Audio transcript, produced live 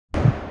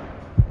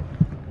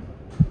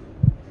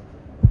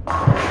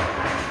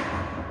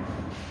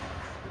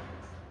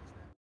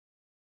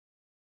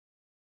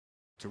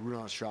to root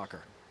on a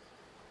shocker.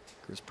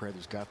 Kris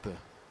Prather's got the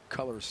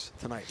colors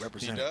tonight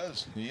representing. He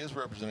does. He is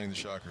representing the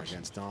Shockers.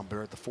 Against Dom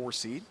Barrett, the 4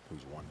 seed,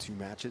 who's won 2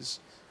 matches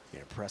in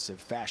impressive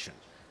fashion,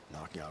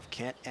 knocking off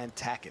Kent and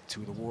Tackett,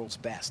 2 of the world's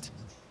best.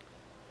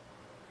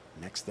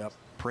 Next up,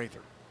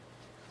 Prather.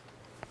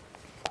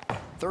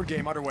 Third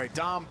game underway.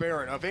 Dom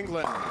Barrett of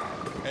England.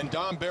 And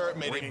Dom Barrett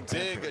made a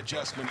big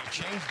adjustment.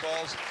 He changed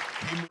balls.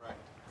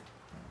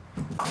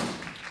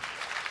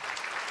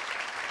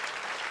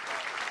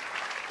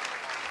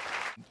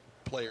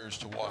 Players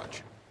to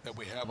watch that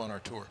we have on our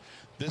tour.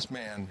 This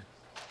man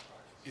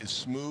is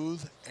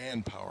smooth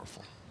and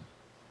powerful.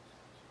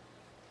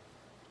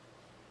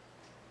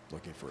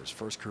 Looking for his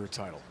first career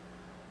title.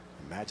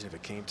 Imagine if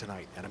it came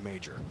tonight at a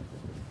major.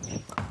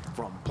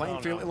 From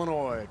Plainfield,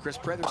 Illinois, Kris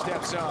Prather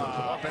steps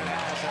up and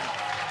has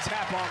a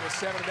tap on the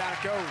 7, down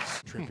it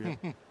goes.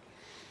 Tribute.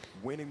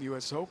 Winning the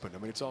U.S. Open. I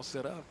mean, it's all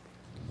set up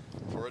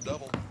for a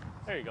double.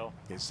 There you go.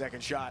 His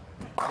second shot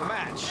of the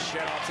match.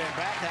 Shed off 10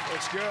 back. That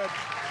looks good.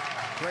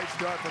 Great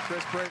start for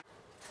Kris Prather.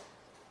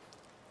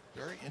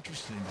 Very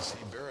interesting to see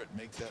Barrett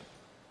make that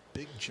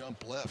big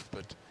jump left,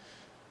 but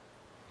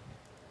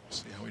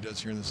see how he does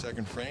here in the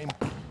second frame.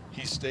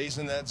 He stays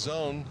in that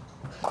zone,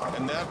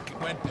 and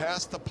that went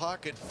past the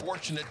pocket.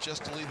 Fortunate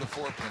just to leave the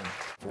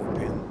 4-pin.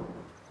 4-pin.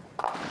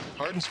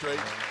 Hard and straight.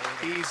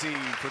 Easy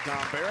for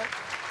Dom Barrett.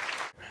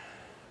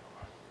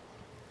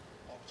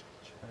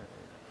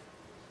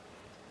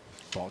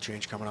 Ball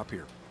change coming up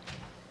here.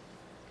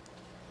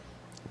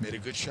 Made a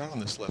good shot on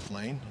this left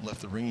lane. Left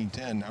the ringing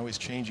 10. Now he's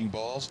changing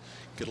balls.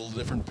 Get a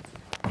little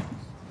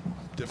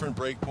different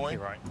break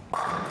point. Right.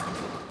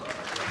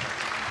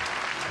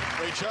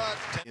 Great shot.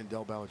 And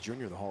Del Ballard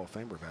Jr., the Hall of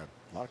Famer, have had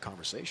a lot of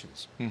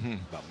conversations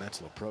about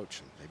mental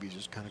approach, and maybe he's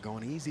just kind of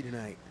going easy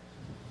tonight.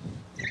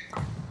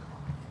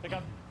 Pick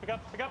up, pick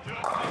up, pick up.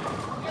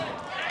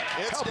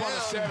 It's Help down. on the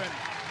 7.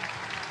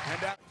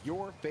 And out.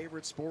 Your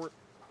favorite sport,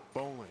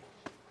 bowling.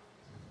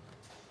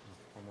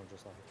 One more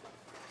just like it.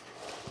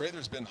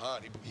 Prather's been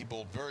hot. He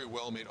bowled very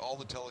well, made all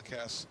the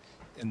telecasts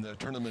in the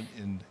tournament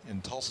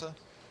in Tulsa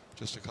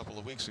just a couple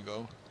of weeks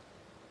ago.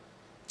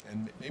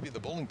 And maybe the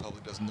bowling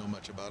public doesn't know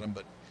much about him,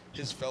 but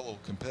his fellow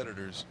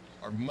competitors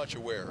are much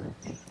aware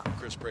of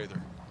Kris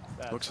Prather.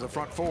 Looks to the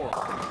front 4.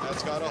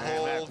 That's got a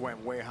hold. That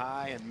went way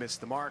high and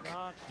missed the mark.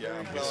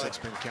 Yeah, well,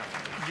 6-pin count.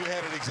 You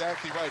had it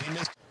exactly right. He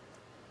missed.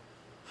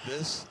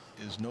 This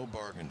is no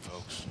bargain,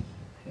 folks.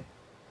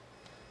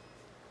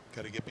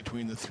 Got to get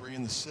between the 3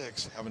 and the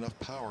 6, have enough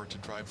power to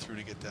drive through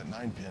to get that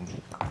 9-pin.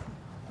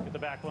 Get the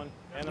back one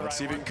and the Let's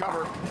see right if he can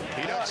cover.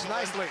 He does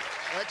nicely.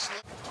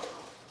 Excellent.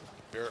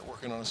 Barrett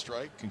working on a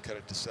strike, can cut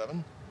it to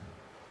 7.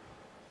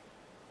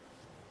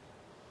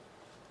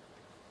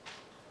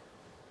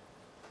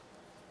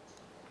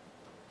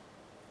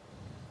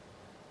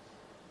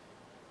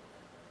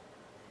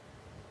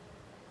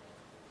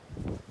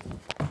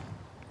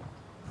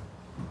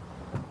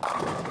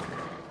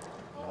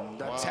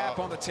 The tap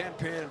on the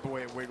 10-pin,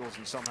 boy, it wiggles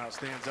and somehow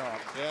stands up.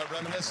 Yeah,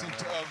 reminiscent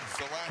of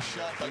the last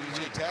shot by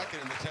E.J.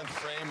 Tackett in the 10th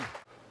frame.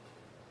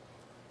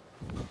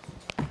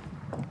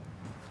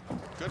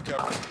 Good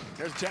cover.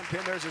 There's a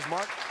 10-pin, there's his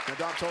mark. Now,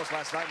 Dom told us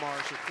last night,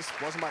 Marsh, this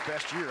wasn't my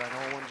best year. I know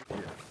I wanted to.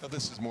 Now,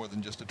 this is more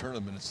than just a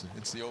tournament.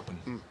 It's the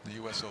Open, the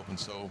U.S. Open.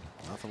 So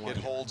like it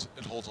holds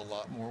a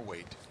lot more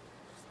weight.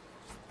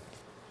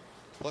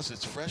 Plus,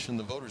 it's fresh in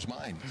the voters'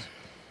 minds.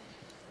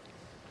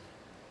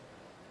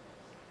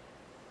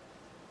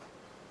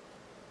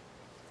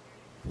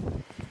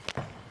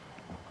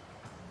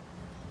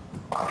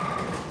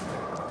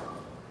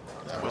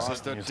 That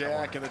was the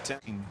deck and the 10.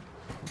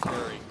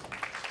 Carry.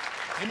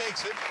 He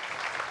makes it.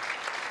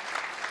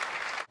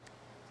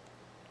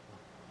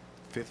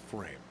 5th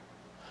frame.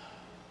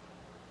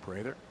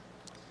 Prather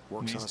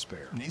works on a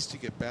spare. Needs to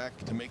get back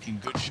to making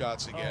good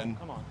shots again. Oh,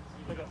 come on.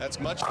 That's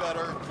much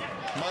better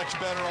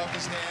off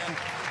his hand.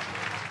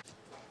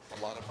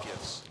 A lot of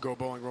gifts. Go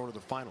Bowling Road to the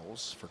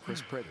finals for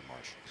Kris Prather,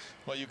 Marsh.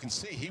 Well, you can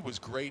see he was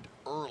great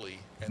early,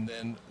 and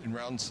then in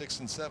round 6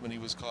 and 7 he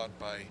was caught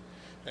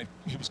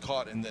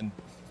and then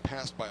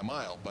passed by a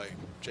mile by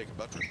Jacob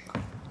Butler.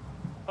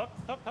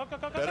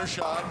 Better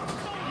shot,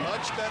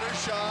 much better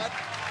shot.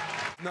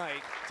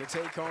 Night to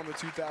take home the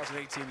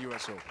 2018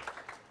 U.S. Open.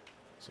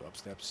 So up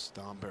steps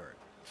Dom Barrett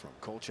from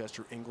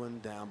Colchester,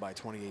 England, down by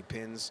 28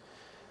 pins.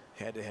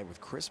 Head-to-head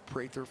with Kris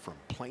Prather from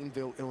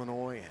Plainville,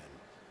 Illinois,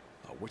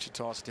 and a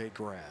Wichita State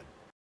grad.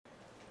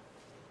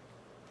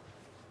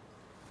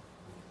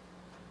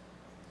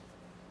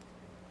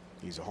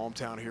 He's a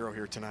hometown hero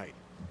here tonight.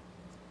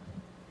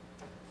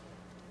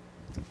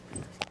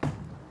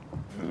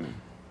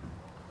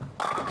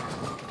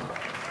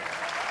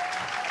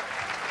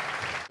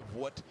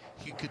 What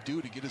he could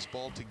do to get his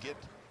ball to get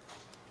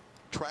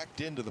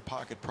tracked into the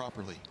pocket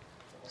properly.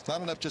 It's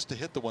not enough just to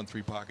hit the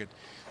 1-3 pocket.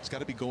 It's got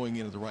to be going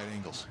in at the right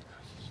angles.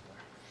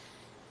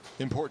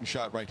 Important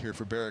shot right here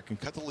for Barrett. Can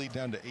cut the lead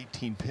down to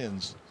 18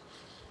 pins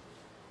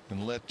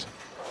and let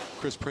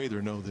Kris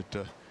Prather know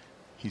that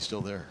he's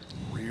still there.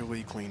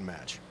 Really clean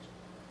match.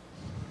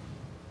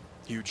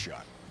 Huge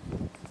shot.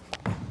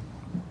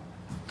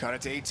 Cut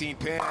it to 18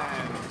 pins.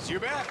 You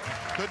bet.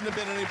 Couldn't have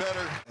been any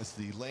better. As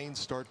the lanes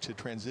start to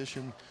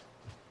transition,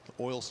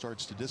 the oil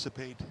starts to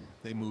dissipate.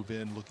 They move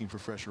in looking for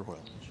fresher oil.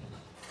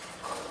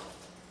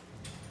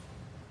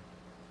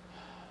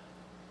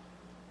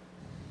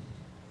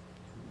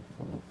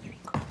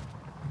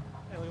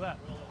 Hey, look at that.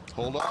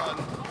 Hold on.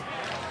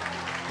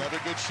 Another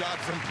good shot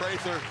from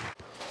Prather.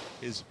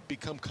 Is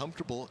become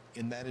comfortable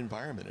in that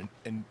environment,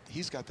 and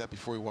he's got that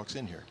before he walks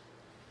in here.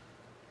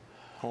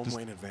 Home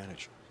lane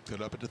advantage.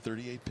 Cut up into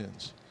 38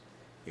 pins.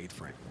 8th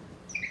frame.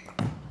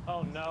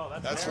 Oh no,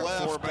 That's there.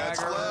 left.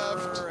 That's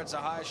left. It's a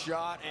high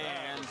shot,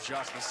 and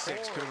just a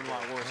 6. Could have been a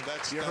lot worse.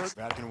 That's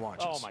Vatican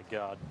watches. Oh my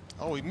God.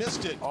 Oh, he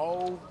missed it.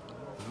 Oh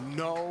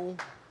no.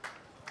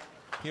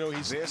 You know,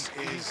 This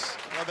is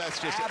well,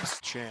 that's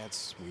just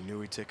chance. We knew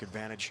he'd take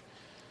advantage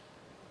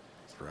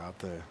throughout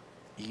the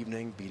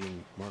evening,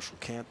 beating Marshall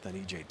Kent, then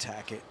E.J.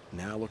 Tackett.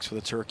 Now looks for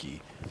the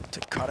turkey to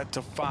cut it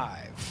to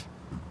 5.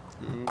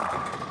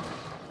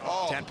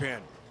 Oh. 10 pin.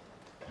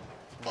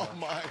 Oh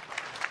my.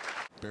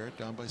 Barrett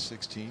down by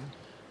 16.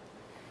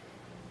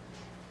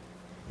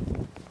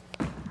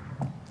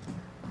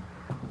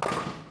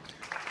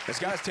 He's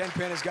got his 10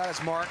 pin, he's got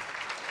his mark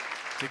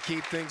to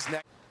keep things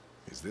next.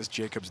 Is this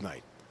Jacob's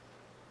night?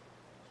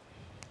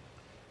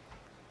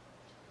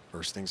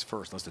 First things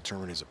first, let's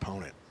determine his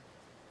opponent.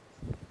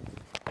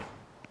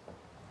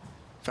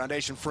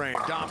 Foundation frame,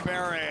 Don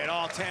Barrett,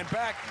 all 10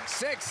 back,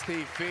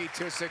 60 feet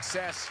to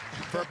success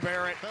for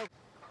Barrett.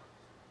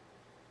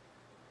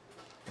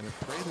 And if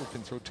Prather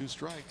can throw 2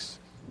 strikes,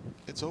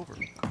 it's over.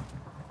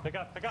 Pick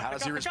up, pick up. How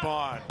does pick he up,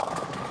 respond? Pick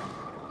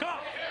up. Go!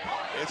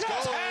 It's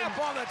Just going. half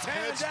on the 10,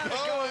 It's down it goes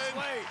going.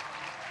 late.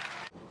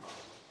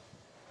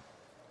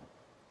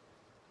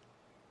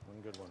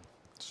 One good one.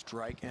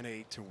 Strike and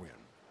 8 to win.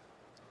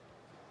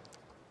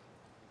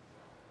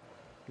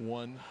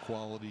 One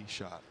quality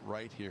shot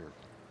right here.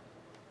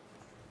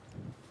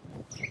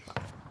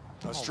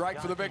 A strike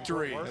for the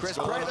victory. Kris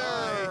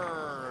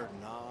Prather,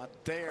 not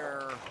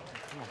there.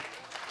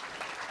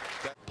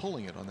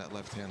 Pulling it on that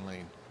left-hand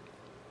lane.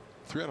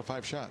 3 out of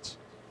 5 shots.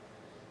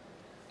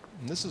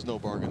 And this is no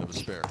bargain of a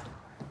spare.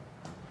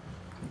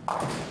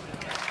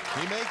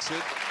 He makes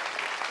it.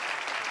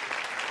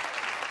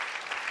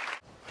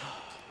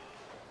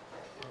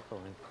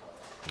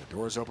 The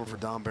door's open for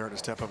Don Barrett to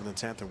step up in the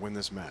 10th and win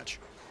this match.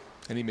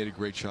 And he made a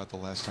great shot the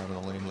last time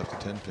in the lane, left a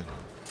 10 pin.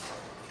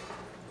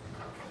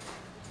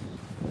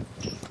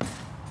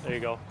 There you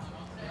go.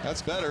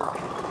 That's better. All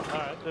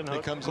right, didn't It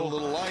hook. comes Cool. a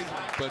little light,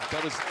 but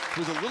that was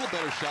a little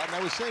better shot. And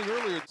I was saying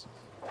earlier,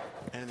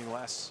 Anything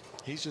less,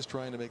 he's just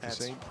trying to make the that's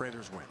same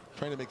Prather's win.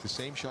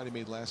 same shot he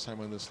made last time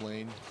on this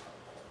lane,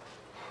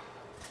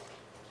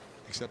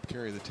 except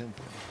carry the 10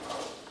 pin.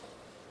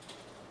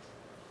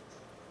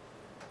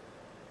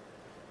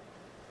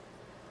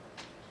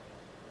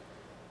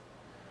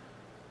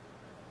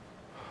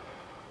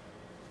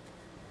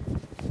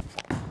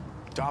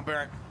 Don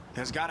Barrett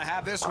has got to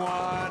have this one.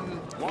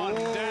 One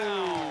Ooh.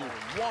 down,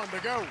 1 to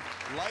go.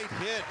 Light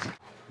hit.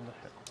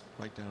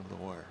 Right down to the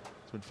wire.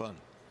 It's been fun.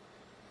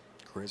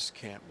 Kris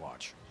can't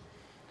watch.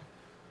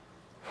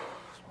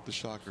 The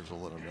shockers will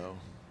let him know.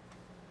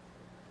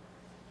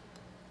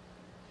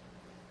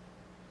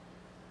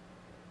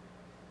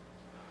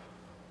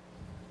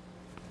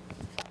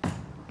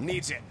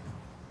 Needs it.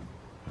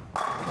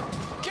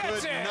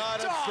 Gets Could it.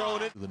 not have Don.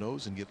 thrown it to the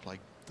nose and get like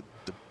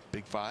the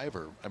big 5,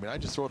 or I mean, I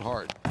just throw it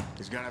hard.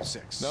 He's got to have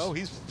 6. No,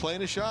 he's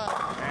playing a shot.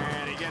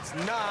 And he gets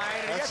 9,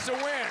 and he gets a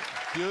win.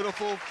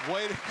 Beautiful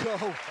way to go.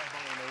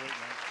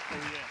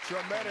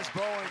 Tremendous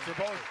bowling for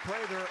both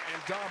Prather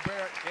and Don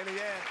Barrett in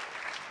the end.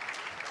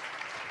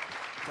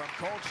 From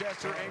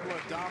Colchester,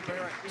 England, Don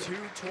Barrett,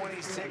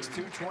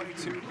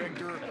 226-222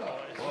 victor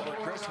over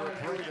Kris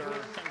Prather.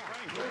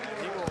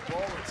 And he will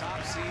bowl the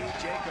top seed,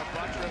 Jacob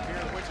Buttrick, here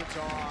in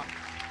Wichita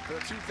for the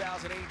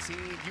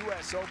 2018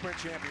 U.S. Open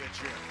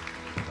Championship.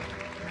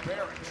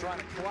 Barrett trying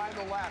to climb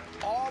the ladder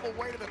all the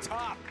way to the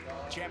top.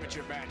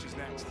 Championship match is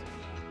next.